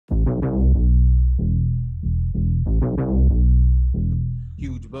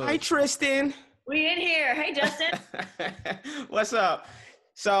Huge buzz. Hi, Tristin. We in here. Hey, Justin. What's up?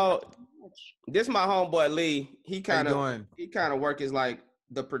 So this is my homeboy Lee. He kind of work as like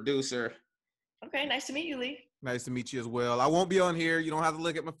the producer. Okay, nice to meet you, Lee. Nice to meet you as well. I won't be on here. You don't have to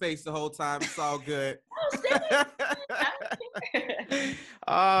look at my face the whole time. It's all good.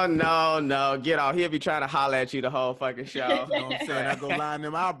 Oh, no. Get off. He'll be trying to holler at you the whole fucking show. You know what I'm saying? I go line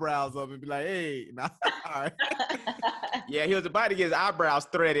them eyebrows up and be like, hey. Nah. All right. Yeah, he was about to get his eyebrows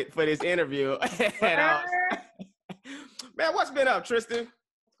threaded for this interview. Man, what's been up, Tristin?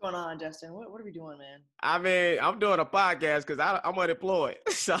 What's going on, Justin? What are we doing, man? I mean, I'm doing a podcast because I'm unemployed.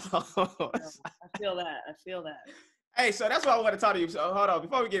 So I feel that. Hey, so that's why I want to talk to you. So hold on,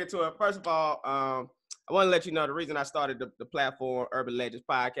 before we get into it, first of all, I want to let you know the reason I started the platform Urban Legendz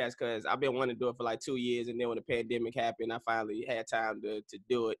podcast, because I've been wanting to do it for like 2 years, and then when the pandemic happened, I finally had time to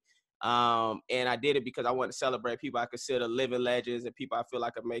do it. And I did it because I want to celebrate people I consider living legends and people I feel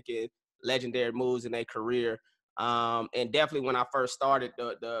like are making legendary moves in their career. And definitely when I first started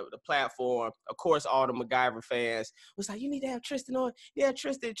the platform, of course, all the MacGyver fans was like, you need to have Tristin on. Yeah,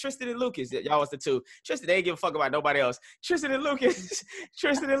 Tristin and Lucas. Y'all was the two. Tristin, they didn't give a fuck about nobody else. Tristin and Lucas.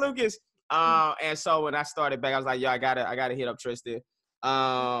 Tristin and Lucas. And so when I started back, I was like, yo, I gotta hit up Tristin.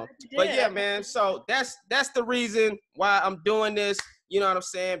 But yeah, man, so that's the reason why I'm doing this. You know what I'm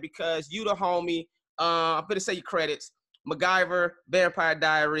saying? Because you the homie. I'm gonna say your credits. MacGyver, Vampire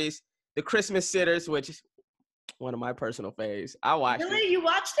Diaries, The Christmas Sitters, which is one of my personal faves. I watched it. Really? You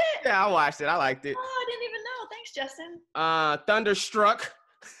watched it? Yeah, I watched it. I liked it. Oh, I didn't even know. Thanks, Justin. Thunderstruck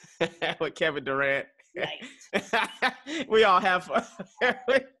with Kevin Durant. Nice. We all have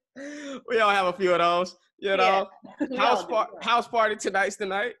we all have a few of those, you know. Yeah. House party tonight's the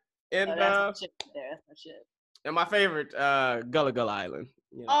night. And that's my shit. And my favorite, Gullah Gullah Island.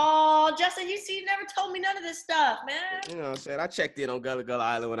 You know. Oh, Justin, you never told me none of this stuff, man. You know what I'm saying? I checked in on Gullah Gullah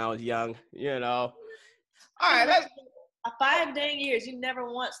Island when I was young, you know. All right, let's. 5 dang years, you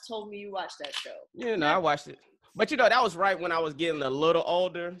never once told me you watched that show. You know, I watched it. But, you know, that was right when I was getting a little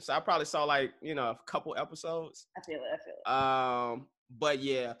older. So I probably saw, like, you know, a couple episodes. I feel it. But,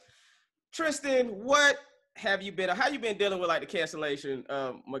 yeah. Tristin, what have you been – how you been dealing with, like, the cancellation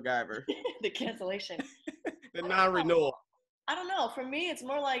of MacGyver? The cancellation. The non-renewal. I don't know. For me, it's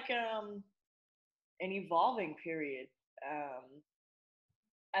more like an evolving period.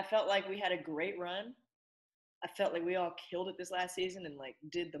 I felt like we had a great run. I felt like we all killed it this last season and like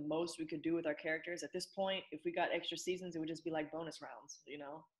did the most we could do with our characters. At this point, if we got extra seasons, it would just be like bonus rounds, you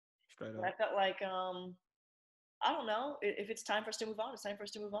know? Straight up. But I felt like, I don't know. If it's time for us to move on, it's time for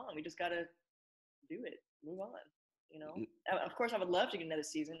us to move on. We just got to do it, move on, you know? Of course, I would love to get another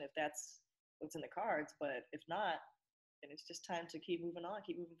season if that's what's in the cards, but if not, then it's just time to keep moving on,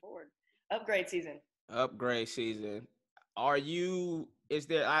 keep moving forward. Upgrade season. Is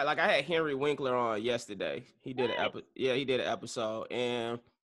there, I had Henry Winkler on yesterday. He did an episode, and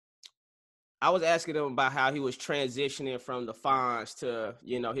I was asking him about how he was transitioning from the Fonz to,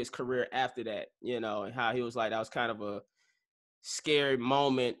 you know, his career after that, you know, and how he was like, that was kind of a scary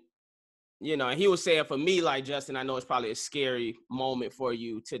moment, you know, and he was saying for me, like, Justin, I know it's probably a scary moment for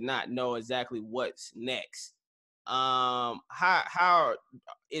you to not know exactly what's next. How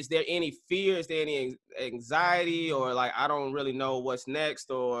is there any fear? Is there any anxiety, or like, I don't really know what's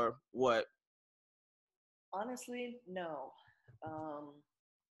next or what? Honestly, no.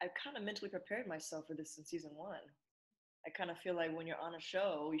 I've kind of mentally prepared myself for this in season 1. I kind of feel like when you're on a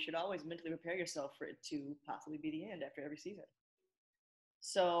show, you should always mentally prepare yourself for it to possibly be the end after every season.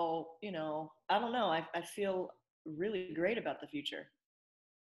 So, you know, I don't know. I feel really great about the future.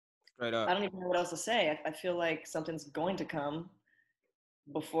 Straight up. I don't even know what else to say. I feel like something's going to come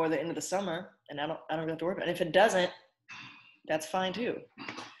before the end of the summer, and I don't really have to worry about it. And if it doesn't, that's fine too.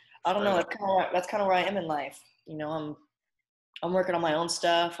 I don't know. That's kind of where I am in life. You know, I'm working on my own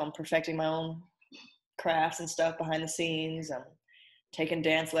stuff. I'm perfecting my own crafts and stuff behind the scenes. I'm taking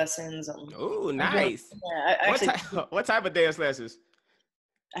dance lessons. Ooh, nice. What type of dance lessons?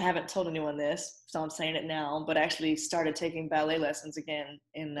 I haven't told anyone this, so I'm saying it now, but I actually started taking ballet lessons again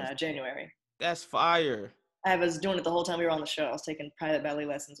in January. That's fire. I was doing it the whole time we were on the show. I was taking private ballet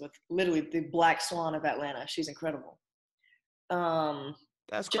lessons with literally the Black Swan of Atlanta. She's incredible.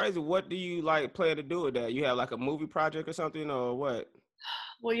 That's crazy. What do you like plan to do with that? You have like a movie project or something, or what?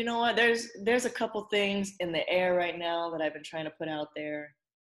 Well, you know what? There's a couple things in the air right now that I've been trying to put out there.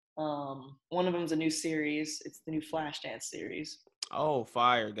 One of them is a new series. It's the new Flashdance series. Oh,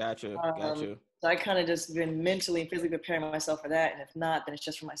 fire. Gotcha. So I kind of just been mentally and physically preparing myself for that. And if not, then it's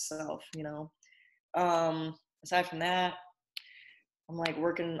just for myself, you know. Aside from that, I'm like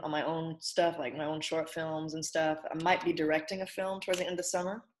working on my own stuff, like my own short films and stuff. I might be directing a film towards the end of the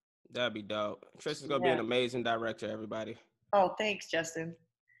summer. That'd be dope. Tristan's gonna be Yeah. an amazing director, everybody. Oh, thanks, Justin.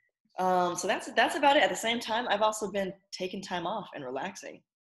 So that's about it. At the same time, I've also been taking time off and relaxing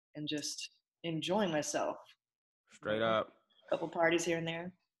and just enjoying myself. Straight up. A couple parties here and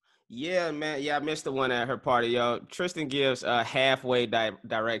there. Yeah, man. Yeah, I missed the one at her party, yo. Tristin gives halfway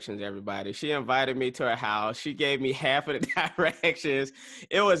directions, everybody. She invited me to her house. She gave me half of the directions.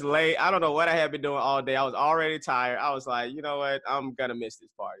 It was late. I don't know what I had been doing all day. I was already tired. I was like, you know what? I'm going to miss this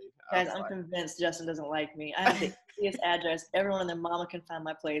party. Guys, I'm convinced Justin doesn't like me. I have the easiest address. Everyone and their mama can find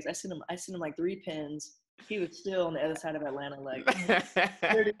my place. I sent him like 3 pins. He was still on the other side of Atlanta, like,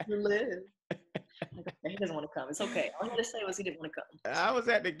 where did you live? Like, okay, he doesn't want to come. It's okay. All he had to say was he didn't want to come. I was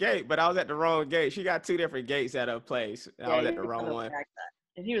at the gate, but I was at the wrong gate. She got 2 different gates at her place. I was at the wrong one.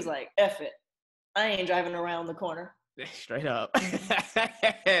 And he was like, F it. I ain't driving around the corner. Straight up.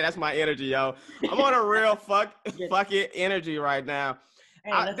 That's my energy, yo. I'm on a real fuck it energy right now.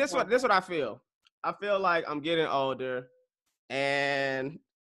 Hey, this what I feel. I feel like I'm getting older, and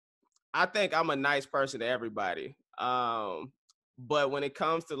I think I'm a nice person to everybody. But when it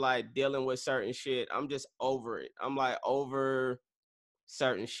comes to like dealing with certain shit, I'm just over it. I'm like over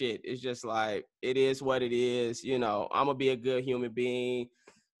certain shit. It's just like, it is what it is. You know, I'm gonna be a good human being.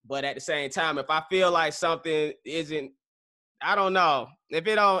 But at the same time, if I feel like something isn't, I don't know. If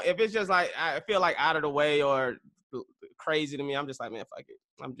it's just like, I feel like out of the way or crazy to me, I'm just like, man, fuck it.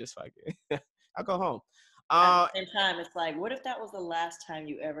 I'm just fuck it. I'll go home. At the same time, it's like, what if that was the last time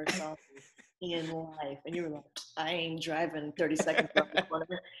you ever saw me in life? And you were like, I ain't driving 30 seconds around the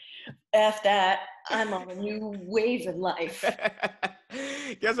corner. F that. I'm on a new wave in life.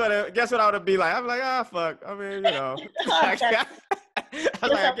 Guess what I would be like? I'm like, fuck. I mean, you know.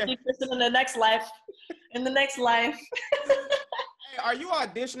 In the next life. In the next life. Hey, are you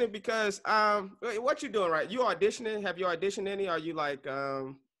auditioning? Because what you doing, right? You auditioning? Have you auditioned any? Are you like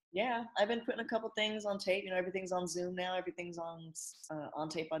Yeah, I've been putting a couple things on tape. You know, everything's on Zoom now. Everything's on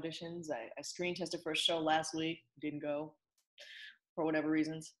tape auditions. I screen tested for a show last week. Didn't go for whatever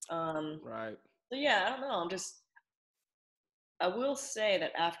reasons. Right. So yeah, I don't know. I will say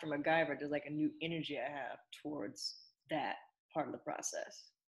that after MacGyver, there's like a new energy I have towards that part of the process.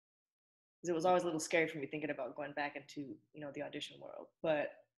 Because it was always a little scary for me thinking about going back into, you know, the audition world.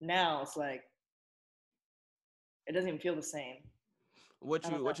 But now it's like, it doesn't even feel the same. What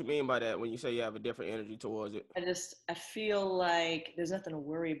you mean by that when you say you have a different energy towards it? I feel like there's nothing to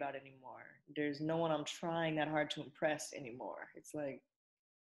worry about anymore. There's no one I'm trying that hard to impress anymore. It's like,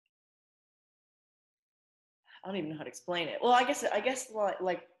 I don't even know how to explain it. Well, I guess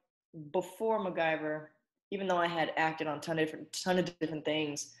like before MacGyver, even though I had acted on ton of different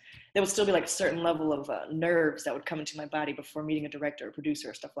things, there would still be like a certain level of nerves that would come into my body before meeting a director or producer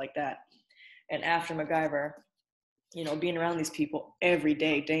or stuff like that. And after MacGyver, you know, being around these people every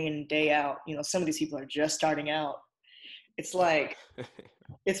day, day in and day out, you know, some of these people are just starting out. It's like,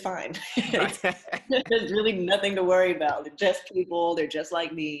 it's fine. There's really nothing to worry about. They're just people. They're just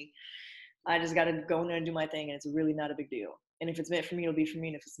like me. I just got to go in there and do my thing, and it's really not a big deal. And if it's meant for me, it'll be for me.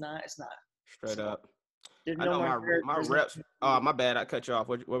 And if it's not, it's not. Straight up. There's I no know more my reps. Oh, my bad. I cut you off.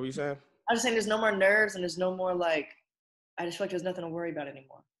 What were you saying? I was saying there's no more nerves, and there's no more like, I just feel like there's nothing to worry about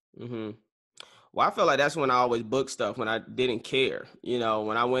anymore. Mm-hmm. Well, I feel like that's when I always booked stuff, when I didn't care. You know,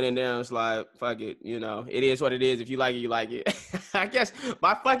 when I went in there, it was like, fuck it. You know, it is what it is. If you like it, you like it. I guess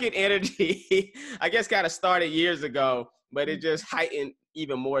my fucking energy, I guess, kind of started years ago, but it just heightened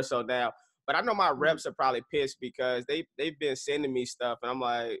even more so now. But I know my reps are probably pissed because they've been sending me stuff, and I'm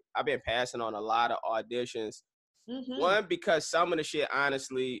like, I've been passing on a lot of auditions. Mm-hmm. One, because some of the shit,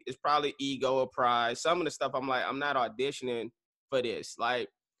 honestly, is probably ego or pride. Some of the stuff, I'm like, I'm not auditioning for this. Like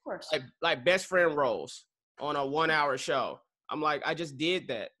best friend roles on a 1-hour show. I'm like, I just did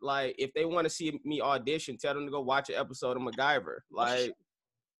that. Like, if they want to see me audition, tell them to go watch an episode of MacGyver. Like,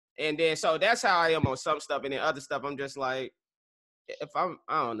 and then, so that's how I am on some stuff. And then other stuff, I'm just like, I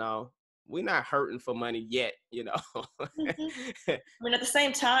don't know. We're not hurting for money yet, you know? Mm-hmm. I mean, at the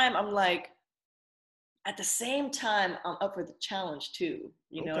same time, I'm like, I'm up for the challenge too,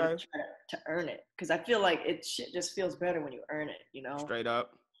 you know, to try to earn it. Because I feel like shit just feels better when you earn it, you know? Straight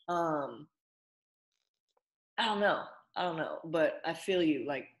up. I don't know, but I feel you.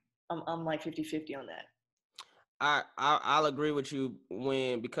 Like, I'm like 50-50 on that. I'll agree with you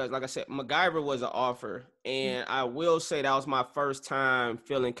because like I said, MacGyver was an offer, and I will say that was my first time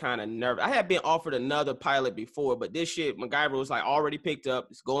feeling kind of nervous. I had been offered another pilot before, but this shit, MacGyver was like already picked up.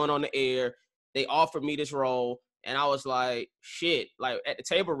 It's going on the air. They offered me this role, and I was like, shit. Like, at the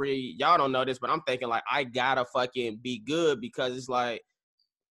table read, y'all don't know this, but I'm thinking like, I gotta fucking be good, because it's like,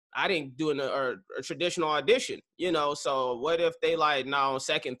 I didn't do a traditional audition, you know. So what if they like, no, on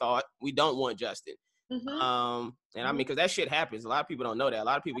second thought, we don't want Justin. And I mean, because that shit happens. A lot of people don't know that. A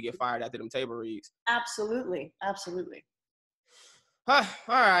lot of people get fired after them table reads. Absolutely. All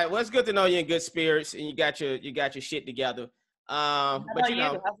right. Well, it's good to know you're in good spirits and you got your shit together. How But about you?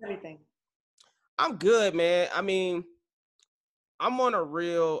 How's everything? I'm good, man. I mean, I'm on a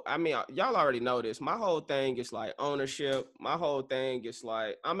real, I mean, y'all already know this. My whole thing is like ownership. My whole thing is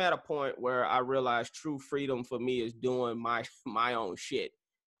like, I'm at a point where I realize true freedom for me is doing my own shit.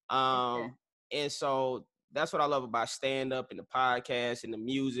 And so that's what I love about stand up and the podcast and the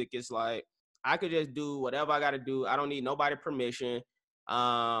music. It's like, I could just do whatever I got to do. I don't need nobody permission.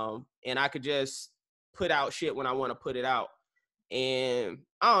 And I could just put out shit when I want to put it out. And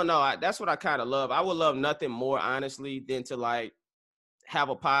I don't know. That's what I kind of love. I would love nothing more, honestly, than to like have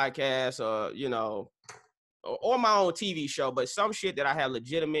a podcast or, you know, or my own TV show, but some shit that I have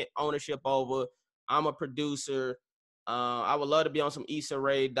legitimate ownership over. I'm a producer. I would love to be on some Issa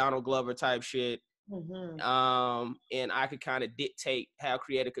Rae, Donald Glover type shit. And I could kind of dictate, have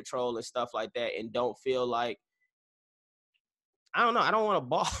creative control and stuff like that, and don't feel like, I don't know, I don't want a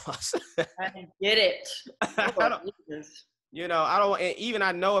boss. I get it. You know, I don't, and even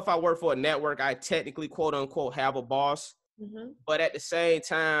I know if I work for a network, I technically, quote unquote, have a boss. But at the same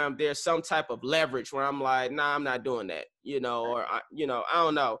time, there's some type of leverage where I'm like, nah, I'm not doing that, you know, or, I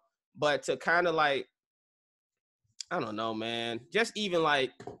don't know. But to kind of like, I don't know, man, just even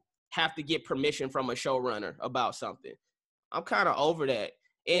like have to get permission from a showrunner about something. I'm kind of over that.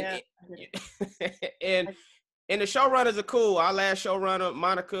 And, and the showrunners are cool. Our last showrunner,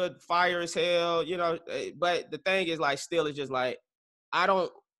 Monica, fire as hell, you know, but the thing is like, still it's just like, I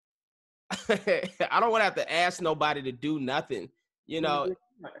don't want to have to ask nobody to do nothing, you know.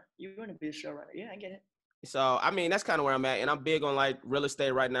 You want to be a showrunner. Yeah, I get it. So, I mean, that's kind of where I'm at. And I'm big on like real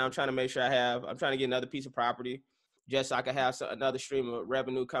estate right now. I'm trying to make sure I'm trying to get another piece of property just so I can have another stream of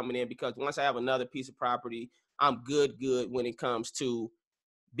revenue coming in, because once I have another piece of property, I'm good when it comes to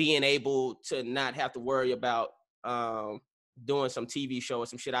being able to not have to worry about doing some TV show or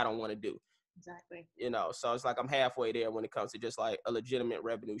some shit I don't want to do. Exactly. You know, so it's like I'm halfway there when it comes to just like a legitimate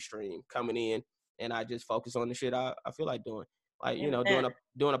revenue stream coming in, and I just focus on the shit I feel like doing, like, you know,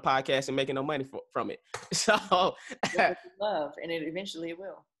 doing a podcast and making no money from it. So love, and eventually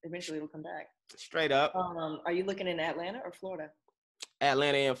it'll come back. Straight up. Are you looking in Atlanta or Florida?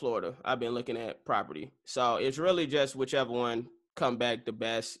 Atlanta and Florida. I've been looking at property, so it's really just whichever one come back the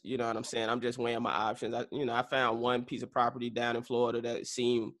best. You know what I'm saying? I'm just weighing my options. I found one piece of property down in Florida that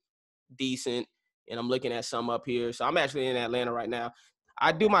seemed decent, and I'm looking at some up here. So I'm actually in Atlanta right now.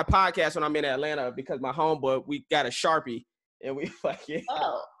 I do my podcast when I'm in Atlanta because my homeboy, we got a Sharpie and we fucking.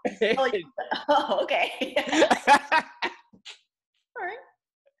 Oh, okay. All right.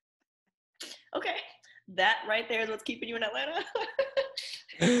 Okay. That right there is what's keeping you in Atlanta?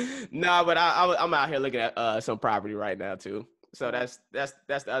 No, but I'm out here looking at some property right now too. So that's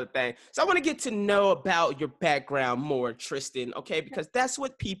the other thing. So I want to get to know about your background more, Tristin, okay? Because that's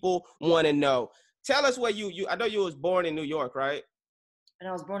what people want to know. Tell us where you I know you was born in New York, right? And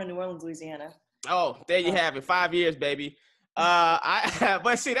I was born in New Orleans, Louisiana. Oh, there you have it. 5 years, baby.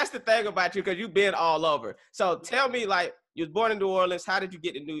 But see, that's the thing about you, because you've been all over. So tell me, like, you was born in New Orleans. How did you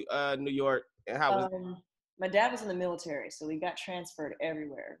get to New York? And how was it? My dad was in the military, so we got transferred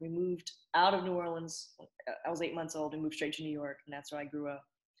everywhere. We moved out of New Orleans. I was 8 months old and moved straight to New York, and that's where I grew up.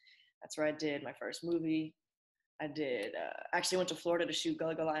 That's where I did my first movie. I did actually went to Florida to shoot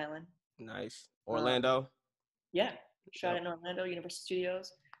Gullah Gullah Island. Nice. Orlando? Yeah, shot it in Orlando, Universal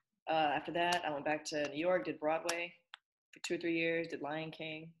Studios. After that, I went back to New York, did Broadway for 2 or 3 years, did Lion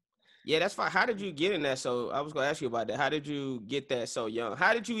King. Yeah, that's fine. How did you get in that? So I was going to ask you about that. How did you get that so young?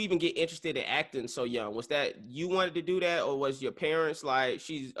 How did you even get interested in acting so young? Was that you wanted to do that, or was your parents like,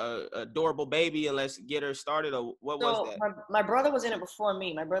 she's a adorable baby and let's get her started, or what was that? My brother was in it before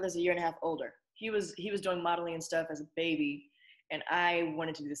me. My brother's a year and a half older. He was doing modeling and stuff as a baby, and I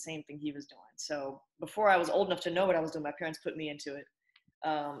wanted to do the same thing he was doing. So before I was old enough to know what I was doing, my parents put me into it.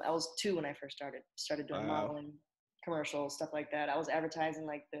 I was 2 when I first started doing modeling, commercials, stuff like that. I was advertising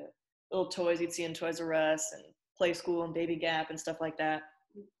like the little toys you'd see in Toys R Us and Play School and Baby Gap and stuff like that,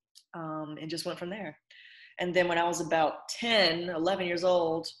 and just went from there. And then when I was about 10, 11 years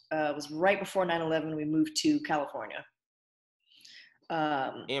old, it was right before 9/11, we moved to California.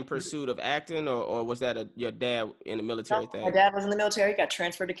 In pursuit of acting, or was that your dad in the military thing? My dad was in the military, got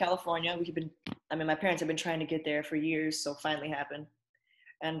transferred to California. My parents had been trying to get there for years, so it finally happened.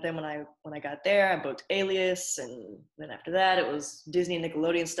 And then when I got there, I booked Alias, and then after that, it was Disney and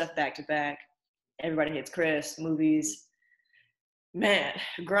Nickelodeon stuff back to back. Everybody Hates Chris, movies. Man,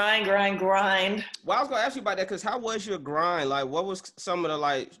 grind. Well, I was gonna ask you about that because how was your grind? Like, what was some of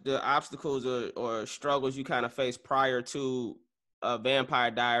the obstacles or struggles you kind of faced prior to Vampire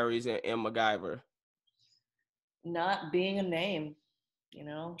Diaries and MacGyver? Not being a name,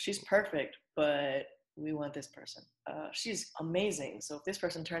 she's perfect, but we want this person. She's amazing, so if this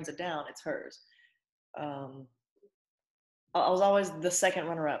person turns it down, it's hers. Um, I was always the second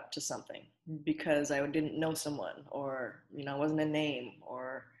runner-up to something because I didn't know someone, or wasn't a name,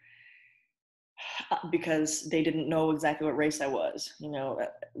 or because they didn't know exactly what race I was.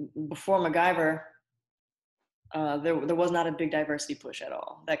 Before MacGyver, there was not a big diversity push at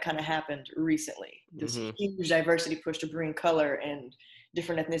all. That kind of happened recently. This huge diversity push to bring color and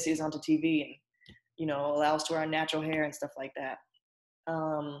different ethnicities onto TV, and allow us to wear our natural hair and stuff like that.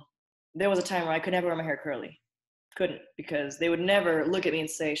 There was a time where I could never wear my hair curly. Couldn't, because they would never look at me and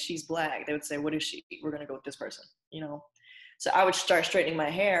say she's black. They would say, what is she? We're gonna go with this person. So I would start straightening my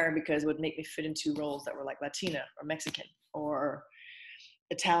hair because it would make me fit into roles that were like Latina or Mexican or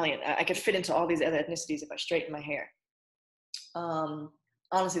Italian. I could fit into all these other ethnicities if I straightened my hair.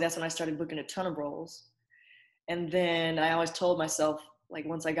 Honestly, that's when I started booking a ton of roles. And then I always told myself, like,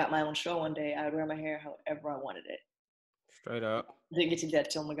 once I got my own show one day, I would wear my hair however I wanted it. Straight up. Didn't get to do that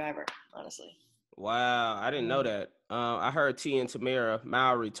till MacGyver, honestly. Wow, I didn't know that. I heard T and Tamara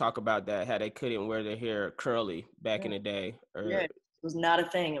Mowry talk about that, how they couldn't wear their hair curly back in the day. Yeah, it was not a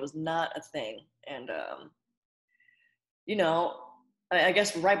thing. It was not a thing. And, I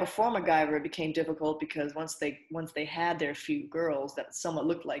guess right before MacGyver, it became difficult because once they had their few girls that somewhat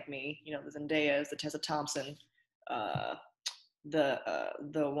looked like me, the Zendayas, the Tessa Thompson, the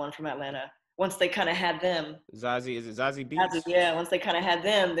one from Atlanta. Once they kind of had them, Zazie, is it Zazie Beetz? Yeah. Once they kind of had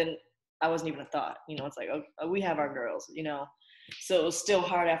them, then I wasn't even a thought. It's like, oh, we have our girls. So it was still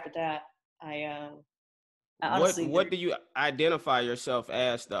hard after that. I honestly. What do you identify yourself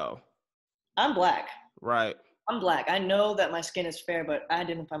as, though? I'm black. Right. I'm black. I know that my skin is fair, but I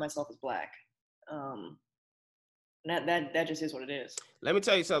identify myself as black. That just is what it is. Let me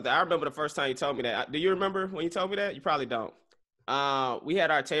tell you something. I remember the first time you told me that. Do you remember when you told me that? You probably don't. We had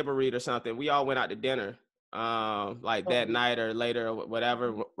our table read or something. We all went out to dinner, that night or later or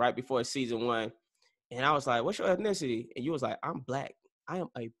whatever, right before season 1. And I was like, "What's your ethnicity?" And you was like, "I'm black. I am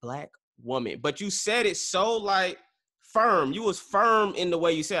a black woman." But you said it so like firm. You was firm in the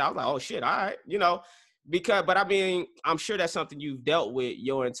way you said it. I was like, "Oh shit, all right," but I mean, I'm sure that's something you've dealt with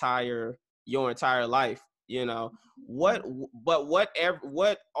your entire life. What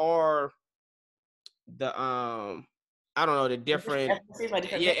are the I don't know, the different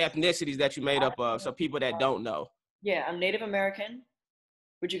ethnicities that you made up of, so people that don't know. Yeah, I'm Native American,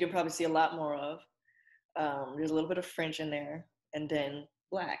 which you can probably see a lot more of. There's a little bit of French in there, and then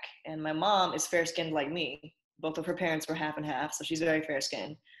black. And my mom is fair-skinned like me. Both of her parents were half and half, so she's very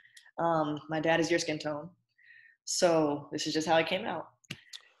fair-skinned. My dad is your skin tone. So this is just how it came out.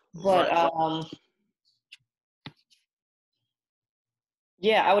 But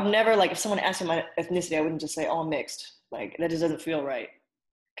yeah, I would never, like, if someone asked me my ethnicity, I wouldn't just say, oh, I'm mixed. Like, that just doesn't feel right.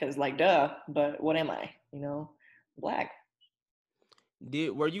 Because, like, duh, but what am I? Black.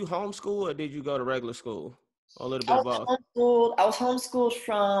 Were you homeschooled or did you go to regular school? Or a little bit of both? I was homeschooled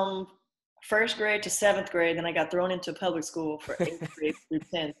from 1st grade to 7th grade. Then I got thrown into public school for 8th grade through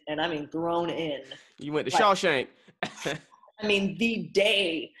 10th. And I mean, thrown in. You went to Shawshank. I mean, the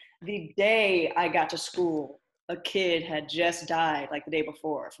day I got to school, a kid had just died like the day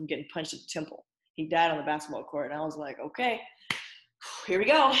before from getting punched at the temple. He died on the basketball court. And I was like, okay, here we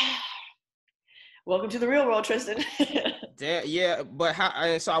go. Welcome to the real world, Tristin. Yeah, but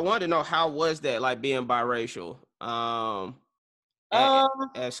so I wanted to know, how was that, like, being biracial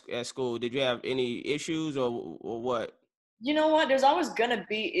at school? Did you have any issues or what? You know what? There's always going to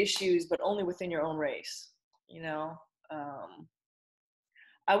be issues, but only within your own race.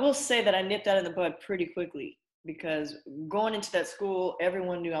 I will say that I nipped that in the bud pretty quickly, because going into that school,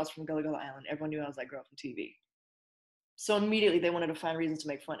 everyone knew I was from Gullah Gullah Island. Everyone knew I was that girl from TV. So immediately they wanted to find reasons to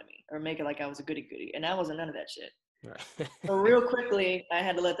make fun of me or make it like I was a goody-goody. And I wasn't none of that shit. Right. So real quickly, I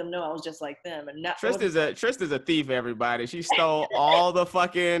had to let them know I was just like them. And Tristan's a thief, everybody. She stole all the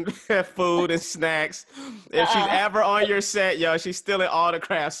fucking food and snacks. If she's ever on your set, yo, she's stealing all the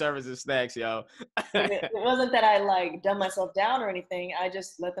craft service and snacks, yo. It wasn't that I, like, dumbed myself down or anything. I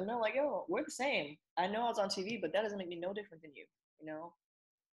just let them know, like, yo, we're the same. I know I was on TV, but that doesn't make me no different than you.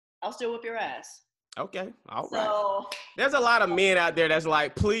 I'll still whip your ass. Okay, all right. There's a lot of men out there that's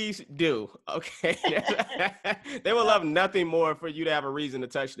like, please do. Okay, they would love nothing more for you to have a reason to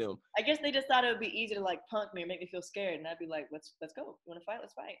touch them. I guess they just thought it would be easy to, like, punk me or make me feel scared, and I'd be like, let's go. You want to fight?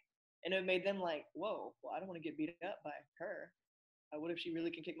 Let's fight. And it made them like, whoa, well, I don't want to get beat up by her. What if she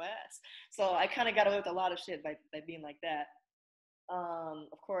really can kick my ass? So I kind of got away with a lot of shit by being like that.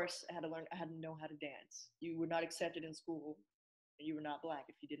 Of course, I had to know how to dance. You were not accepted in school, and you were not black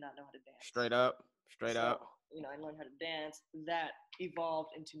if you did not know how to dance. Straight up. You know, I learned how to dance. That evolved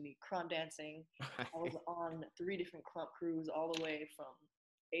into me crump dancing. I was on 3 different crump crews all the way from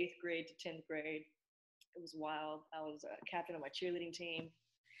 8th grade to 10th grade. It was wild. I was a captain of my cheerleading team.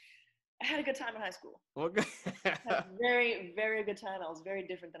 I had a good time in high school. Okay. I had a very, very good time. I was very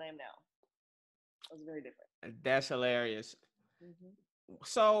different than I am now. I was very different. That's hilarious. Mm-hmm.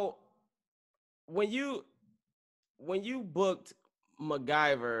 So when you booked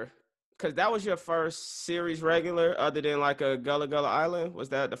MacGyver, because that was your first series regular other than like a Gullah Gullah Island, was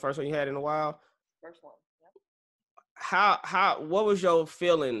that the first one you had in a while? First one. Yeah. What was your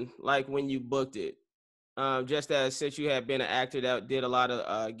feeling like when you booked it? Just as since you had been an actor that did a lot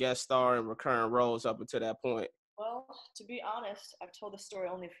of guest star and recurring roles up until that point. Well, to be honest, I've told the story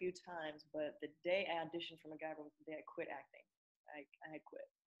only a few times, but the day I auditioned for MacGyver was the day I quit acting. I had quit.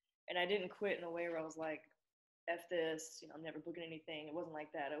 And I didn't quit in a way where I was like, F this, I'm never booking anything. It wasn't like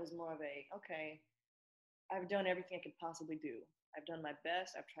that. It was more of a, okay, I've done everything I could possibly do. I've done my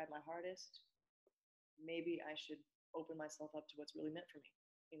best. I've tried my hardest. Maybe I should open myself up to what's really meant for me,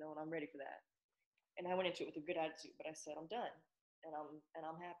 and I'm ready for that. And I went into it with a good attitude, but I said, I'm done and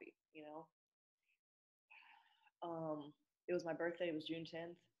I'm happy, It was my birthday. It was June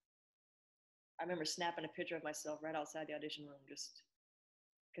 10th. I remember snapping a picture of myself right outside the audition room just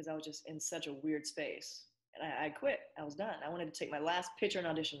because I was just in such a weird space. And I quit. I was done. I wanted to take my last picture in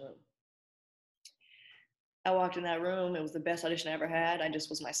audition room. I walked in that room. It was the best audition I ever had. I just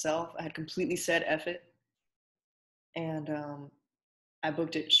was myself. I had completely said F it. And I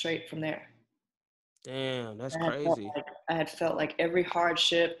booked it straight from there. Damn, that's crazy. I had felt like every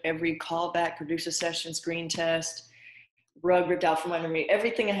hardship, every callback, producer session, screen test, rug ripped out from under me,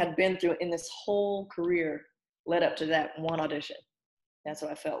 everything I had been through in this whole career led up to that one audition. That's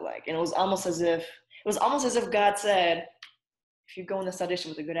what I felt like. And it was almost as if God said, if you go in this audition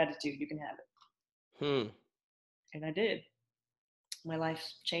with a good attitude, you can have it. And I did. My life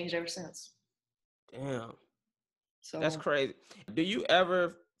changed ever since. Damn. So that's crazy. Do you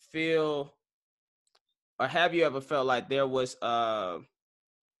ever feel, or have you ever felt like there was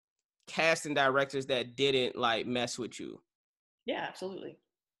casting directors that didn't like mess with you? Yeah, absolutely.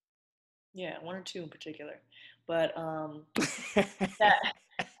 Yeah, 1 or 2 in particular. But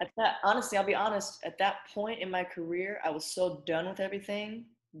honestly, I'll be honest, at that point in my career, I was so done with everything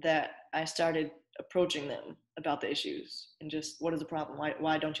that I started approaching them about the issues and just, what is the problem?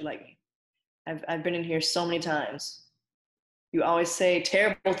 Why don't you like me? I've been in here so many times. You always say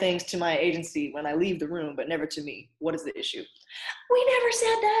terrible things to my agency when I leave the room, but never to me. What is the issue? We never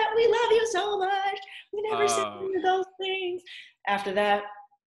said that. We love you so much. We never said any of those things. After that,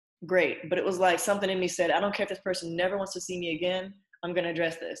 great. But it was like something in me said, I don't care if this person never wants to see me again. I'm going to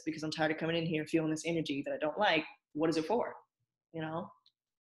address this because I'm tired of coming in here feeling this energy that I don't like. What is it for?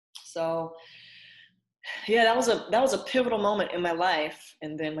 So yeah, that was a pivotal moment in my life.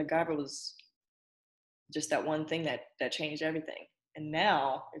 And then MacGyver was just that one thing that changed everything. And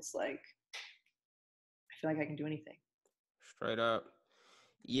now it's like, I feel like I can do anything. Straight up.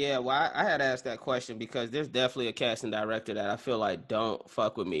 Yeah, well, I had asked that question because there's definitely a casting director that I feel like don't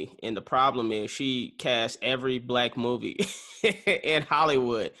fuck with me. And the problem is she casts every black movie in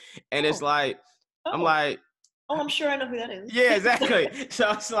Hollywood. And it's like, I'm like... Oh, I'm sure I know who that is. Yeah, exactly.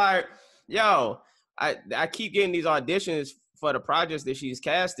 So it's like, yo, I keep getting these auditions for the projects that she's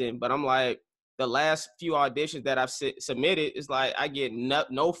casting, but I'm like, the last few auditions that I've submitted is like, I get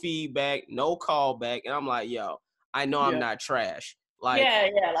no feedback, no callback. And I'm like, yo, I know I'm not trash. Like, yeah.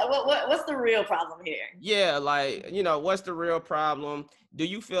 Like, what's the real problem here? Yeah, like, what's the real problem? Do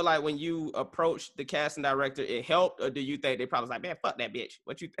you feel like when you approach the casting director, it helped, or do you think they probably was like, man, fuck that bitch?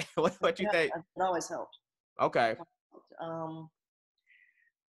 What you what you think? It always helped. Okay. In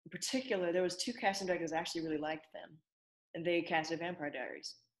particular, there was 2 casting directors I actually really liked them, and they casted Vampire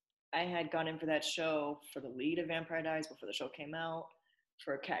Diaries. I had gone in for that show for the lead of Vampire Diaries before the show came out.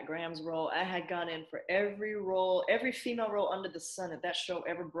 For Kat Graham's role, I had gone in for every role, every female role under the sun that show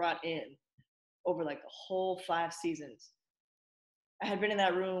ever brought in over like the whole 5 seasons. I had been in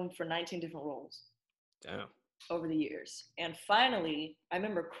that room for 19 different roles. Damn. Over the years. And finally, I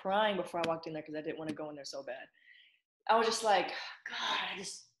remember crying before I walked in there because I didn't want to go in there so bad. I was just like, God,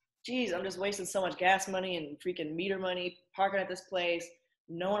 I'm just wasting so much gas money and freaking meter money, parking at this place,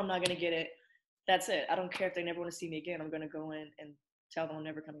 knowing I'm not going to get it. That's it. I don't care if they never want to see me again. I'm going to go in and tell them I'm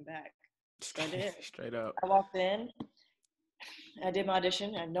never coming back. So I did. Straight up. I walked in, I did my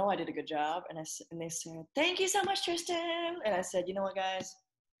audition. I know I did a good job. And they said, thank you so much, Tristin. And I said, you know what, guys?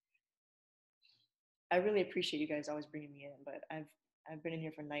 I really appreciate you guys always bringing me in, but I've been in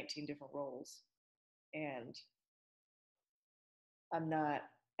here for 19 different roles, and I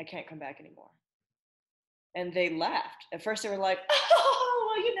can't come back anymore. And they laughed. At first they were like,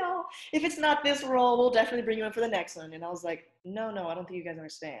 oh, well, if it's not this role, we'll definitely bring you in for the next one. And I was like, no, I don't think you guys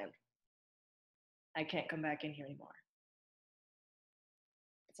understand. I can't come back in here anymore.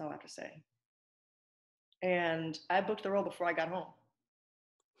 That's all I have to say. And I booked the role before I got home.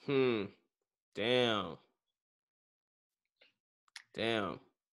 Damn. And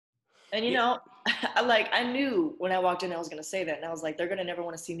I knew when I walked in I was gonna say that, and I was like, they're gonna never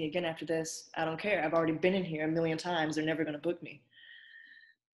want to see me again after this. I don't care. I've already been in here a million times. They're never gonna book me.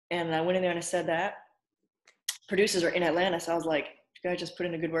 And I went in there and I said that. Producers are in Atlanta, so I was like, you guys just put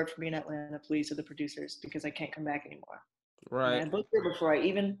in a good word for me in Atlanta, please, to the producers, because I can't come back anymore. Right. And I booked it before I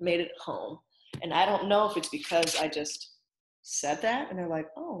even made it home. And I don't know if it's because I just said that and they're like,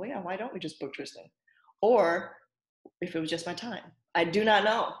 oh yeah, why don't we just book Tristin? Or if it was just my time. I do not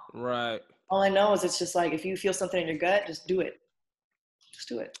know. Right. All I know is it's just like, if you feel something in your gut, just do it. Just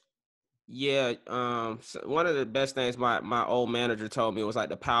do it. Yeah. So one of the best things my old manager told me was like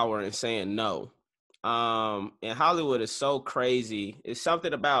the power in saying no. And Hollywood is so crazy. It's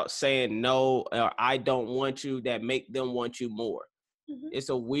something about saying no or I don't want you that make them want you more. Mm-hmm. It's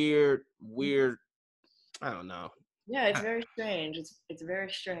a weird, I don't know. Yeah, it's very strange. It's very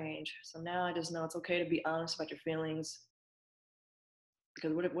strange. So now I just know it's okay to be honest about your feelings.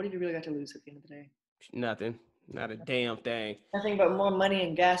 Because what have you really got to lose at the end of the day? Nothing. Not a damn thing. Nothing but more money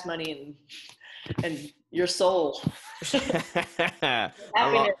and gas money and your soul. I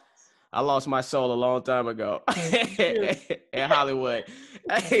lost my soul a long time ago in Hollywood.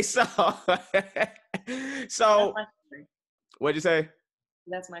 Hey, so what'd you say?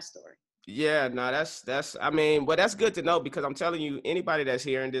 That's my story. Yeah, no, that's I mean, but that's good to know, because I'm telling you, anybody that's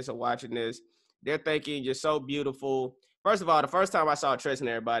hearing this or watching this, they're thinking you're so beautiful. First of all, the first time I saw Tristin,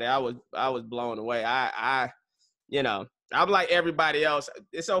 everybody, I was blown away. I'm like everybody else.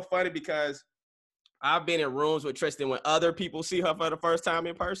 It's so funny because I've been in rooms with Tristin when other people see her for the first time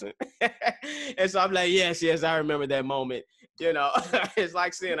in person. And so I'm like, yes, I remember that moment. It's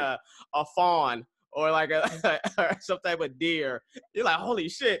like seeing a fawn or like some type of deer. You're like, holy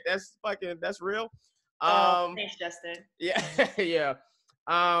shit, that's real. Thanks, Justin. Yeah, yeah.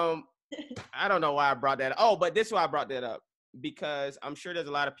 I don't know why I brought that up. Oh, but this is why I brought that up, because I'm sure there's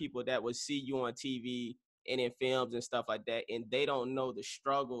a lot of people that would see you on TV and in films and stuff like that, and they don't know the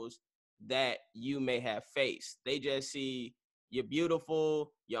struggles that you may have faced. They just see you're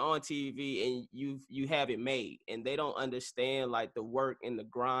beautiful, you're on TV, and you have it made, and they don't understand like the work and the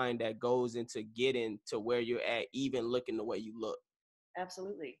grind that goes into getting to where you're at, even looking the way you look.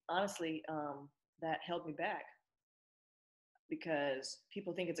 Absolutely. Honestly, that held me back, because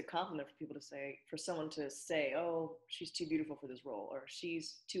people think it's a compliment for someone to say, oh, she's too beautiful for this role, or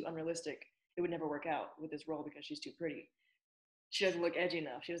she's too unrealistic. It would never work out with this role because she's too pretty. She doesn't look edgy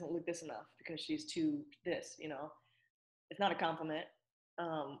enough. She doesn't look this enough because she's too this, It's not a compliment.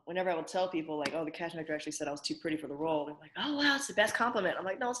 Whenever I would tell people like, oh, the casting director actually said I was too pretty for the role, they're like, oh, wow, it's the best compliment. I'm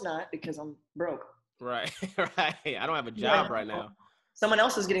like, no, it's not, because I'm broke. Right, right. I don't have a job right now. Someone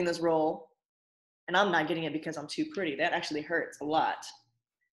else is getting this role, and I'm not getting it because I'm too pretty. That actually hurts a lot.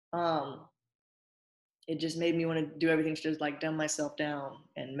 It just made me want to do everything to just like dumb myself down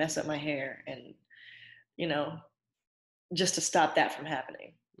and mess up my hair and, just to stop that from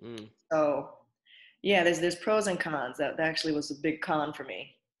happening. So yeah, there's pros and cons. That actually was a big con for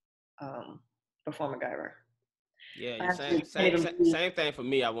me before MacGyver. Yeah, same thing for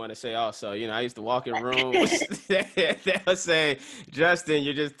me. I want to say also, I used to walk in rooms that would say, Justin,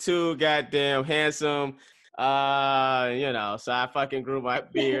 you're just too goddamn handsome. So I fucking grew my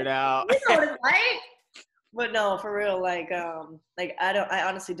beard out. You know what it's like? But no, for real, I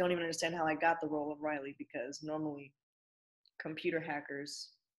honestly don't even understand how I got the role of Riley, because normally computer hackers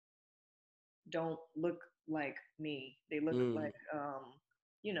don't look like me. They look like,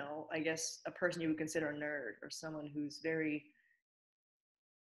 I guess a person you would consider a nerd, or someone who's very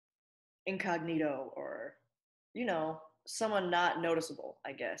incognito, or, someone not noticeable,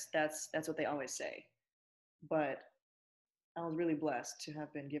 I guess. That's what they always say. But I was really blessed to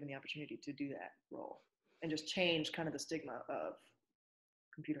have been given the opportunity to do that role and just change kind of the stigma of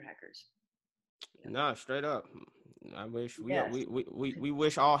computer hackers. No, straight up. I wish we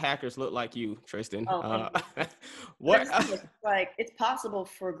wish all hackers looked like you, Tristin. Oh, what? It's possible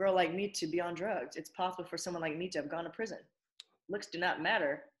for a girl like me to be on drugs. It's possible for someone like me to have gone to prison. Looks do not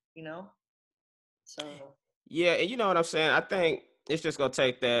matter, So. Yeah, and you know what I'm saying? I think it's just gonna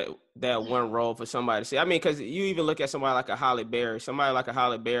take that one role for somebody to see. I mean, because you even look at somebody like a Holly Berry. Somebody like a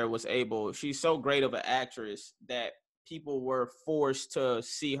Holly Berry was able. She's so great of an actress that people were forced to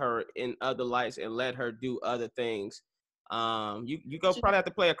see her in other lights and let her do other things. You go probably have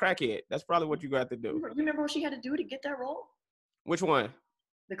to play a crackhead. That's probably what you got to do. You remember what she had to do to get that role? Which one?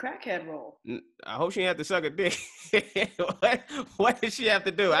 The crackhead role. I hope she had to suck a dick. What did she have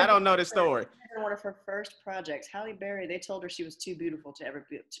to do? I don't know the story. In one of her first projects, Halle Berry, they told her she was too beautiful to ever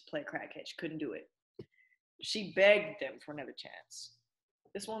to play crackhead. She couldn't do it. She begged them for another chance.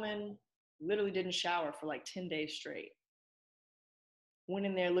 This woman literally didn't shower for like 10 days straight. Went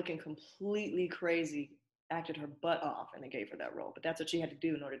in there looking completely crazy, acted her butt off, and they gave her that role. But that's what she had to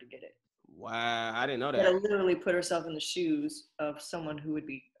do in order to get it. Wow, I didn't know She had to that. literally put herself in the shoes of someone who would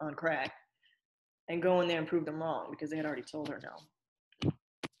be on crack and go in there and prove them wrong because they had already told her no.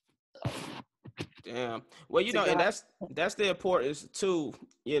 So, Damn. Well, you to know, and God. that's the importance too,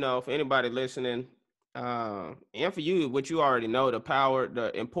 you know, for anybody listening, and for you, what you already know,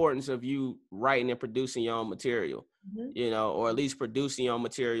 the importance of you writing and producing your own material, Mhm. you know, or at least producing your own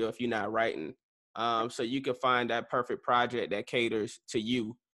material if you're not writing. So you can find that perfect project that caters to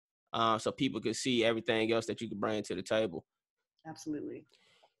you, so people can see everything else that you can bring to the table. Absolutely.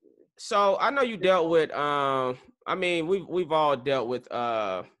 So I know you dealt with I mean we've all dealt with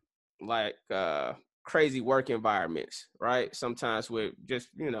like crazy work environments, right? Sometimes with just,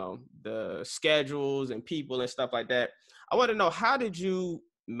 you know, the schedules and people and stuff like that. I want to know, how did you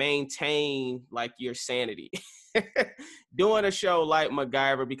maintain like your sanity doing a show like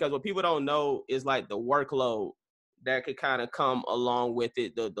MacGyver? Because what people don't know is like the workload that could kind of come along with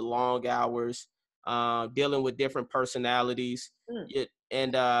it, the long hours, dealing with different personalities. Mm.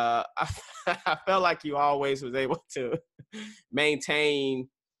 And I felt like you always was able to maintain,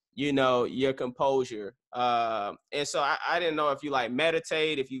 you know, your composure. And so I didn't know if you like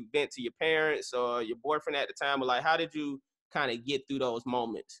meditate, if you vent to your parents or your boyfriend at the time, or like, how did you kind of get through those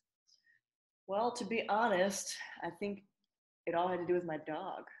moments? Well, to be honest, I think it all had to do with my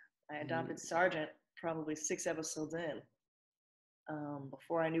dog. I adopted Sergeant probably 6 episodes in.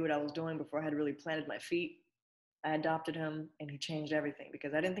 Before I knew what I was doing, before I had really planted my feet, I adopted him, and he changed everything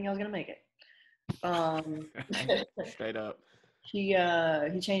because I didn't think I was gonna make it. Um, Straight up. he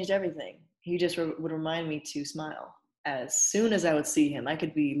changed everything. He just would remind me to smile. As soon as I would see him, I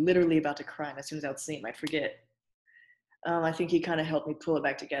could be literally about to cry, and as soon as I would see him, I'd forget. I think he kind of helped me pull it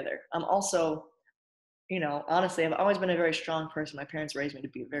back together. I'm also, you know, honestly, I've always been a very strong person. My parents raised me to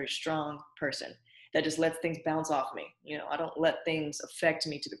be a very strong person that just lets things bounce off me. You know, I don't let things affect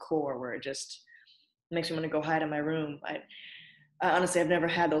me to the core where it just makes me want to go hide in my room. I honestly, I've never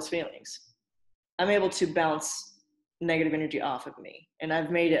had those feelings. I'm able to bounce negative energy off of me, and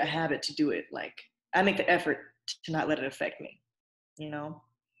I've made it a habit to do it. Like, I make the effort to not let it affect me, you know?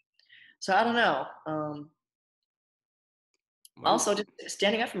 So I don't know. Well, Also, just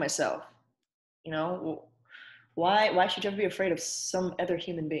standing up for myself, you know? Why should you ever be afraid of some other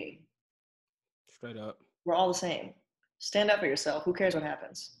human being? straight up. We're all the same. Stand up for yourself. Who cares what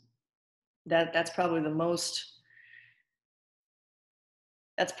happens? That's probably the most,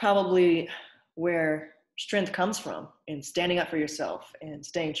 that's probably where strength comes from, in standing up for yourself and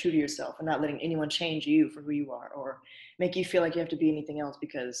staying true to yourself and not letting anyone change you for who you are or make you feel like you have to be anything else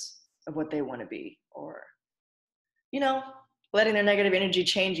because of what they want to be, or, you know, letting their negative energy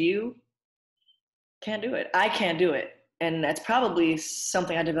change you. Can't do it. I can't do it. And that's probably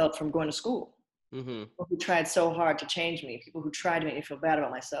something I developed from going to school. Mm-hmm. People who tried so hard to change me, people who tried to make me feel bad about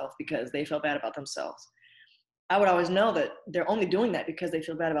myself because they felt bad about themselves. I would always know that they're only doing that because they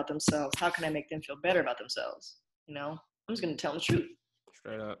feel bad about themselves. How can I make them feel better about themselves? You know, I'm just going to tell them the truth.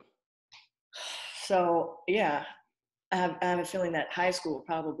 Straight up. So, yeah, I have a feeling that high school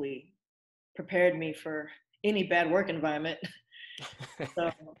probably prepared me for any bad work environment. So,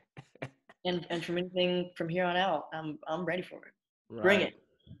 and from anything from here on out, I'm ready for it. Bring Right.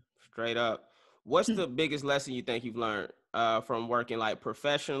 it. Straight up. What's the biggest lesson you think you've learned from working like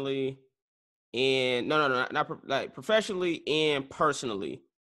professionally and not professionally and personally,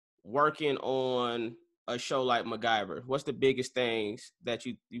 working on a show like MacGyver? What's the biggest things that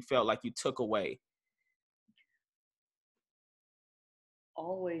you felt like you took away?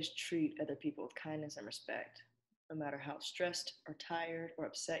 Always treat other people with kindness and respect. No matter how stressed or tired or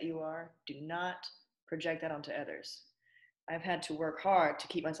upset you are, do not project that onto others. I've had to work hard to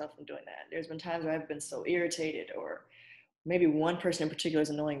keep myself from doing that. There's been times where I've been so irritated, or maybe one person in particular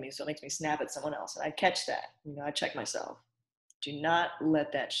is annoying me, so it makes me snap at someone else. And I catch that. You know, I check myself. Do not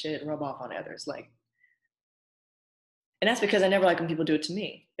let that shit rub off on others. Like, And that's because I never like when people do it to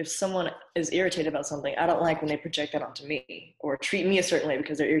me. If someone is irritated about something, I don't like when they project that onto me or treat me a certain way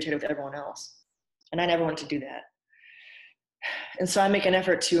because they're irritated with everyone else. And I never want to do that. And so I make an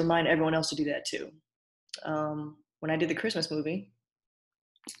effort to remind everyone else to do that too. When I did the Christmas movie,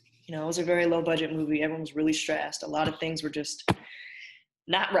 you know, it was a very low budget movie. Everyone was really stressed. A lot of things were just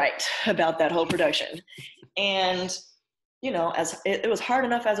not right about that whole production. And you know, as it was hard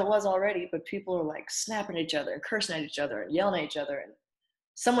enough as it was already, but people are like snapping at each other and cursing at each other and yelling at each other. And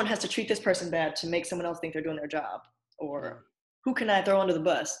someone has to treat this person bad to make someone else think they're doing their job. Or who can I throw under the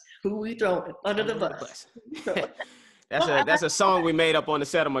bus? Who we throw under the bus? That's a song we made up on the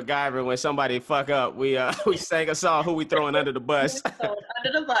set of MacGyver. When somebody fuck up, we sang a song, "Who We Throwing Under the Bus."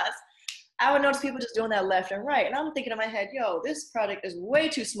 Under the bus. I would notice people just doing that left and right. And I'm thinking in my head, yo, this project is way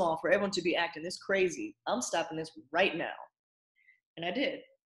too small for everyone to be acting this crazy. I'm stopping this right now. And I did.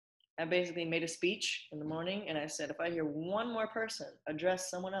 I basically made a speech in the morning and I said, if I hear one more person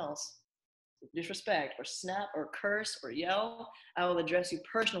address someone else with disrespect or snap or curse or yell, I will address you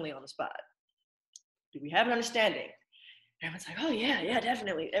personally on the spot. Do we have an understanding? Everyone's like, oh yeah,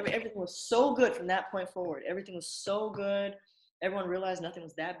 definitely. Everything was so good from that point forward. Everything was so good. Everyone realized nothing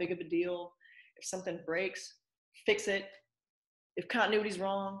was that big of a deal. If something breaks, fix it. If continuity's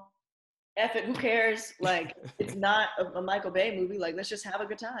wrong, F it, who cares? Like, it's not a Michael Bay movie. Like, let's just have a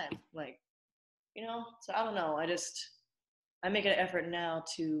good time. Like, you know? So I don't know. I make an effort now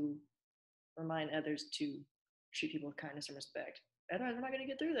to remind others to treat people with kindness and respect. Otherwise, we're not going to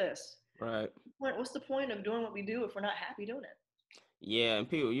get through this. Right. What's the point of doing what we do if we're not happy doing it? Yeah, and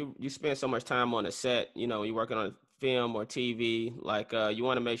people, you spend so much time on the set, you know, you're working on film or TV, like you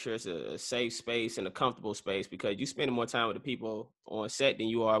want to make sure it's a safe space and a comfortable space because you spend more time with the people on set than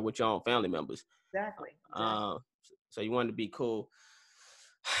you are with your own family members. Exactly. So you want to be cool.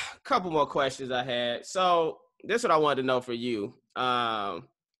 Couple more questions I had. So this is what I wanted to know for you.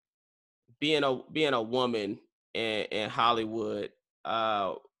 Being a woman in Hollywood,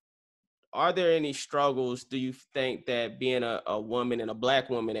 are there any struggles, do you think, that being a woman and a Black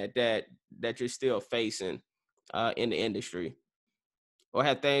woman at that you're still facing in the industry? Or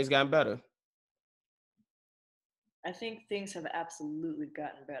have things gotten better? I think things have absolutely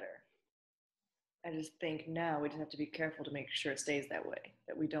gotten better. I just think now we just have to be careful to make sure it stays that way,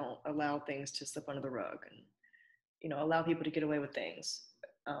 that we don't allow things to slip under the rug and, you know, allow people to get away with things.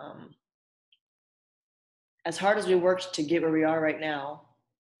 As hard as we worked to get where we are right now,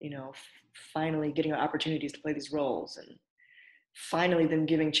 you know, finally getting our opportunities to play these roles and finally them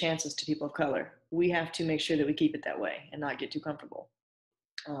giving chances to people of color, we have to make sure that we keep it that way and not get too comfortable.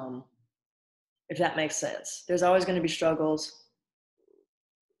 If that makes sense. There's always going to be struggles.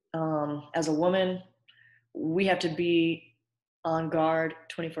 As a woman, we have to be on guard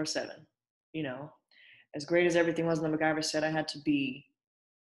 24/7. You know, as great as everything was on the MacGyver set, I had to be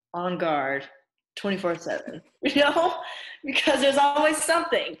on guard 24/7. You know, because there's always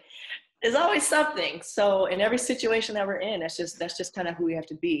something. There's always something. So in every situation that we're in, that's just kind of who we have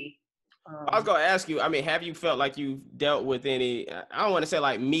to be. I was gonna ask you, I mean, have you felt like you've dealt with any, I don't want to say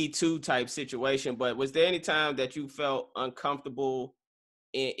like Me Too type situation, but was there any time that you felt uncomfortable?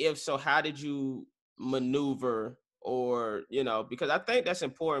 And if so, how did you maneuver? Or, you know, because I think that's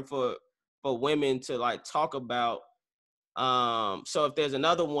important for women to like talk about. So if there's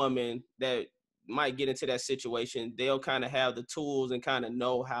another woman that might get into that situation, they'll kind of have the tools and kind of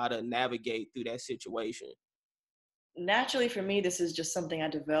know how to navigate through that situation. Naturally, for me, this is just something I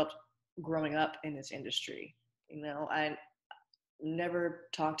developed growing up in this industry. You know, I never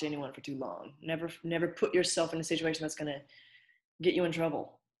talk to anyone for too long. Never put yourself in a situation that's gonna get you in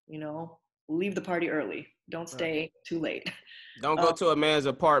trouble. You know, leave the party early. Don't stay too late. Don't go to a man's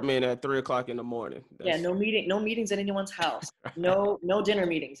apartment at 3:00 in the morning. Yeah, no meetings at anyone's house. No dinner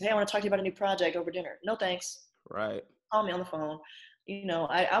meetings. Hey, I want to talk to you about a new project over dinner. No thanks. Right. Call me on the phone. You know,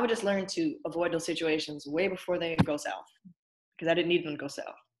 I would just learn to avoid those situations way before they go south, because I didn't need them to go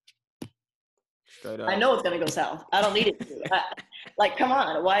south. Straight up. I know it's gonna go south. I don't need it to. Like, come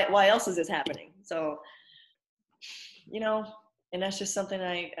on, why else is this happening? So, you know, and that's just something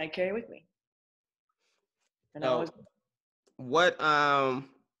I carry with me. And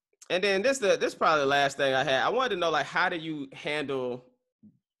and then this is probably the last thing I had. I wanted to know, like, how do you handle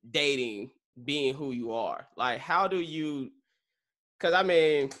dating being who you are? Like, how do you, because I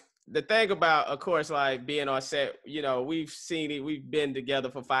mean, the thing about, of course, like being on set, you know, we've seen it, we've been together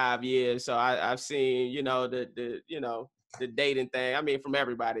for 5 years. So I've seen, you know, the dating thing. I mean, from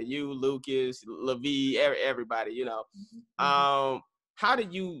everybody, you, Lucas, LaVie, everybody, you know. How do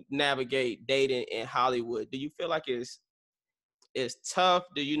you navigate dating in Hollywood? Do you feel like is tough?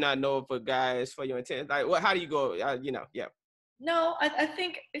 Do you not know if a guy is for your intent? Like, what? How do you go? Yeah. No, I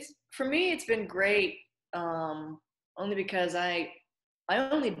think for me, it's been great. Only because I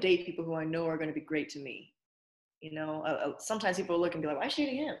only date people who I know are going to be great to me. Sometimes people look and be like, why is she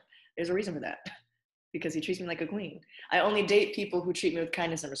dating him? There's a reason for that. Because he treats me like a queen. I only date people who treat me with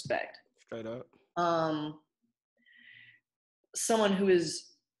kindness and respect. Straight up. Someone who is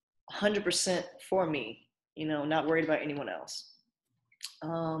 100% for me, not worried about anyone else.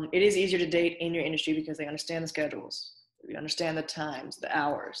 It is easier to date in your industry because they understand the schedules. They understand the times, the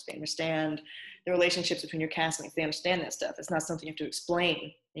hours. They understand the relationships between your castmates. They understand that stuff. It's not something you have to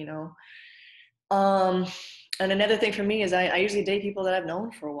explain, And another thing for me is I usually date people that I've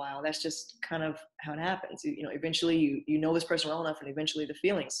known for a while. That's just kind of how it happens. Eventually you know this person well enough, and eventually the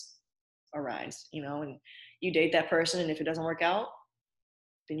feelings arise, and you date that person, and if it doesn't work out,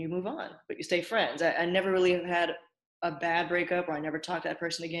 then you move on, but you stay friends. I never really have had a bad breakup, or I never talk to that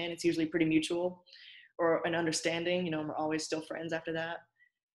person again. It's usually pretty mutual or an understanding, we're always still friends after that.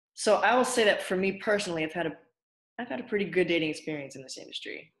 So I will say that for me personally, I've had a pretty good dating experience in this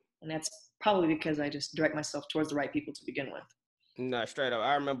industry. And that's probably because I just direct myself towards the right people to begin with. No, straight up.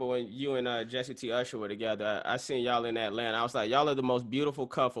 I remember when you and Jesse T. Usher were together. I seen y'all in Atlanta. I was like, y'all are the most beautiful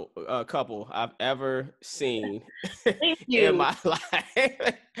couple I've ever seen in my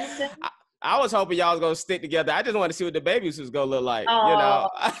life. I was hoping y'all was gonna stick together. I just want to see what the babies was gonna look like.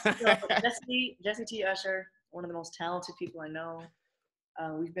 Jesse T. Usher, one of the most talented people I know.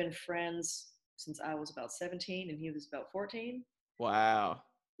 We've been friends since I was about 17 and he was about 14. Wow.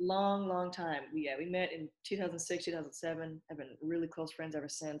 Long time. We met in 2006, 2007. I've been really close friends ever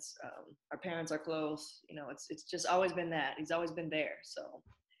since. Our parents are close. It's just always been that. He's always been there. So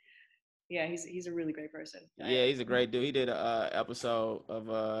yeah, he's a really great person. Yeah, he's a great dude. He did a episode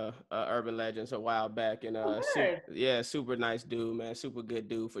of Urban Legends a while back, and super nice dude, man. Super good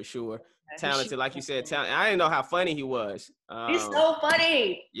dude for sure. Talented, like you said, talented. I didn't know how funny he was. He's so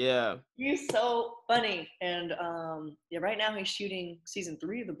funny. Yeah, he's so funny. And right now he's shooting season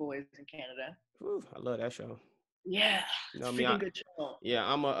 3 of The Boys in Canada. Whew, I love that show. Yeah, it's a freaking good show. Yeah,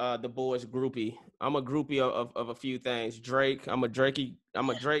 I'm a The Boys groupie. I'm a groupie of a few things. Drake, I'm a Drake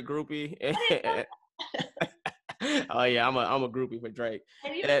groupie. Oh yeah, I'm a groupie for Drake.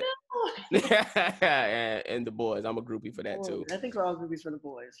 And The Boys, I'm a groupie for that too. I think we're all groupies for The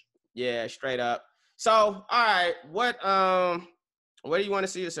Boys. Yeah, straight up. So, all right, where do you want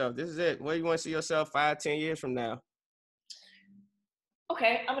to see yourself? This is it. Where do you want to see yourself 5-10 years from now?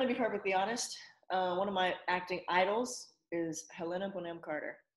 Okay, I'm gonna be perfectly honest. One of my acting idols is Helena Bonham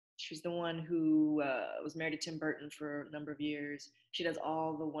Carter. She's the one who was married to Tim Burton for a number of years. She does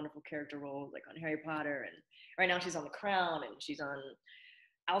all the wonderful character roles, like on Harry Potter, and right now she's on The Crown, and she's on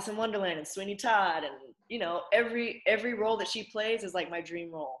Alice in Wonderland and Sweeney Todd, and every role that she plays is like my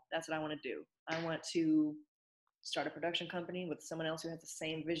dream role. That's what I want to do. I want to start a production company with someone else who has the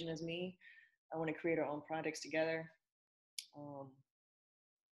same vision as me. I want to create our own projects together.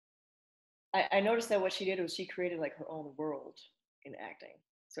 I noticed that what she did was she created like her own world in acting.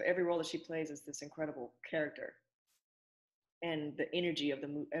 So every role that she plays is this incredible character, and the energy of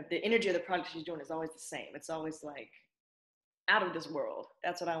the project she's doing is always the same. It's always like out of this world.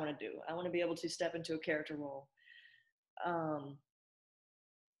 That's what I want to do. I want to be able to step into a character role. I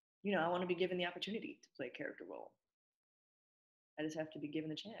want to be given the opportunity to play a character role. I just have to be given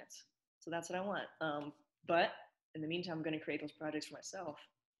the chance. So that's what I want. But in the meantime, I'm going to create those projects for myself.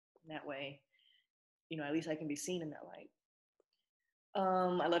 And that way, at least I can be seen in that light.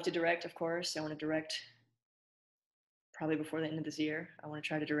 I love to direct, of course. I want to direct probably before the end of this year. I want to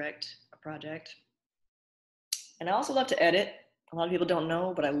try to direct a project. And I also love to edit. A lot of people don't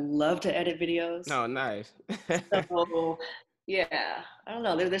know, but I love to edit videos. Oh, nice. So, yeah, I don't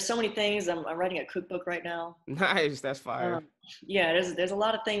know. There's so many things. I'm writing a cookbook right now. Nice, that's fire. There's a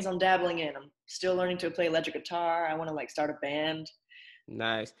lot of things I'm dabbling in. I'm still learning to play electric guitar. I want to start a band.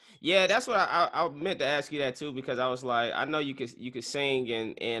 Nice. Yeah, that's what I meant to ask you that too, because I was like, I know you could sing,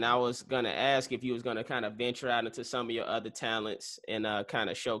 and I was gonna ask if you was gonna kind of venture out into some of your other talents and kind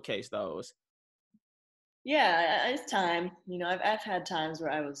of showcase those. Yeah, it's time. I've had times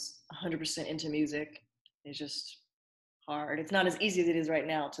where I was 100% into music. It's just hard. It's not as easy as it is right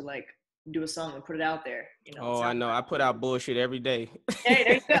now to do a song and put it out there. Oh, I know. I put out bullshit every day. Hey,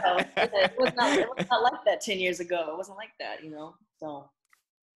 there you go. It was not like that 10 years ago. It wasn't like that, So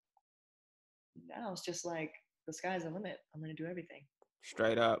now it's just like the sky's the limit. I'm gonna do everything.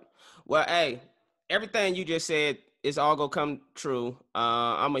 Straight up. Well, hey, everything you just said is all gonna come true.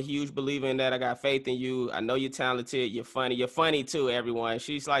 I'm a huge believer in that. I got faith in you. I know you're talented. You're funny. You're funny too, everyone.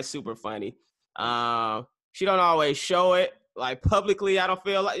 She's super funny. She don't always show it like publicly, I don't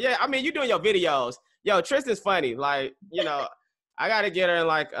feel like, yeah, I mean, you doing your videos. Yo, Tristan's funny. Like, you know, I got to get her in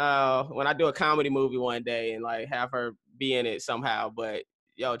like, when I do a comedy movie one day and like have her be in it somehow. But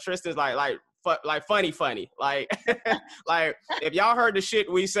yo, Tristan's like funny. Like, like if y'all heard the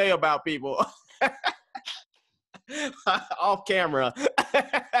shit we say about people off camera,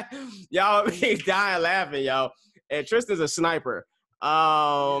 y'all be dying laughing, yo. And Tristan's a sniper.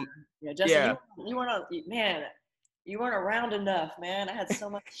 Yeah, Justin, yeah. you weren't on, man. You weren't around enough, man. I had so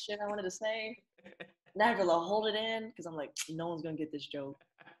much shit I wanted to say. And I had to hold it in because I'm like, no one's gonna get this joke.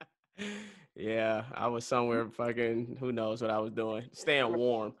 Yeah, I was somewhere fucking, who knows what I was doing, staying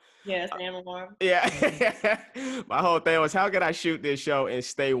warm. Yeah, staying warm. Yeah. My whole thing was, how can I shoot this show and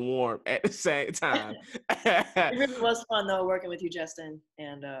stay warm at the same time? It really was fun though working with you, Justin,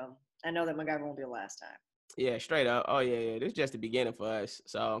 and I know that MacGyver won't be the last time. Yeah, straight up. Oh yeah. This is just the beginning for us.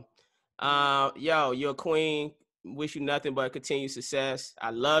 So, yo, you're a queen. Wish you nothing but continued success. I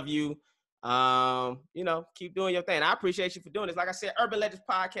love you. You know, keep doing your thing. I appreciate you for doing this. Like I said, Urban Legendz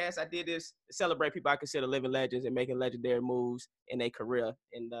podcast. I did this to celebrate people I consider living legends and making legendary moves in their career.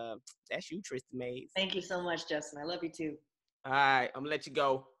 And that's you, Tristin Mays. Thank you so much, Justin. I love you too. All right, I'm gonna let you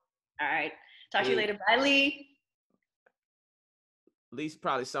go. All right. Talk to you later. Bye, Lee. Lee's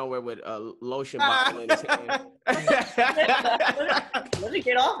probably somewhere with a lotion bottle in his hand. Let me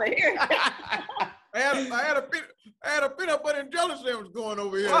get off of here. I had a peanut butter and jelly sandwich going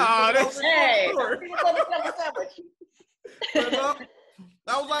over here. Oh, that's Hey, I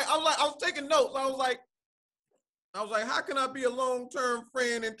was taking notes. I was like, how can I be a long-term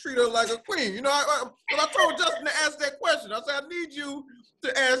friend and treat her like a queen? You know, but I told Justin to ask that question. I said, I need you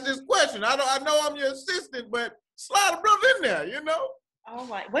to ask this question. I know I'm your assistant, but slide a brother in there, you know? Oh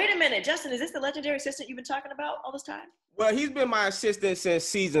my, wait a minute, Justin, is this the legendary assistant you've been talking about all this time? Well, he's been my assistant since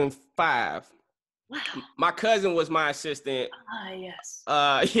season 5. Wow. My cousin was my assistant. Ah, yes.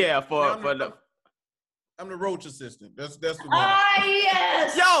 Yeah, for the. I'm the roach assistant. That's the one. Ah,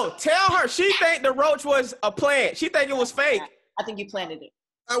 yes. Yo, tell her she think the roach was a plant. She think it was fake. I think you planted it.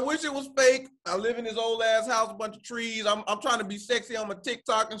 I wish it was fake. I live in this old ass house, a bunch of trees. I'm trying to be sexy on my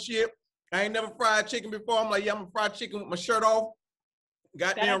TikTok and shit. I ain't never fried chicken before. I'm like, yeah, I'm gonna fry chicken with my shirt off.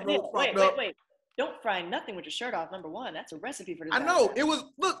 Goddamn roach popped up. Wait. Don't fry nothing with your shirt off, number one. That's a recipe for disaster. I know. It was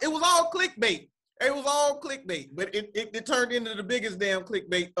all clickbait. It was all clickbait, but it turned into the biggest damn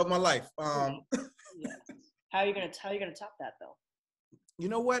clickbait of my life. Yes. How are you gonna top that though? You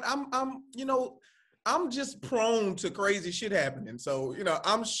know what? I'm just prone to crazy shit happening. So, you know,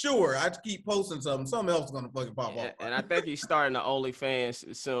 I'm sure I keep posting something else is gonna fucking pop off. And I think he's starting the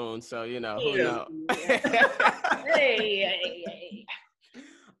OnlyFans soon. So, you know, who knows? Hey.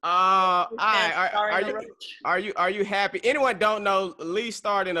 All right. Are you happy? Anyone don't know, Lee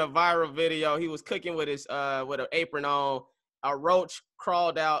starred in a viral video. He was cooking with his with an apron on. A roach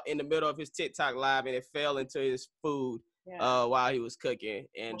crawled out in the middle of his TikTok live and it fell into his food while he was cooking.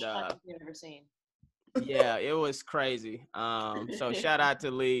 And you've never seen. Yeah, it was crazy. So shout out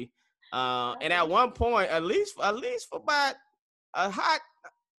to Lee. And at one point, at least for about a hot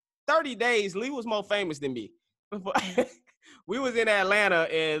 30 days, Lee was more famous than me. We was in Atlanta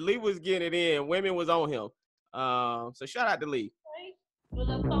and Lee was getting it in. Women was on him. So shout out to Lee.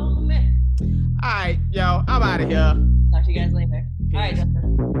 Pull up on me. All right, yo, I'm out of here. Talk to you guys later.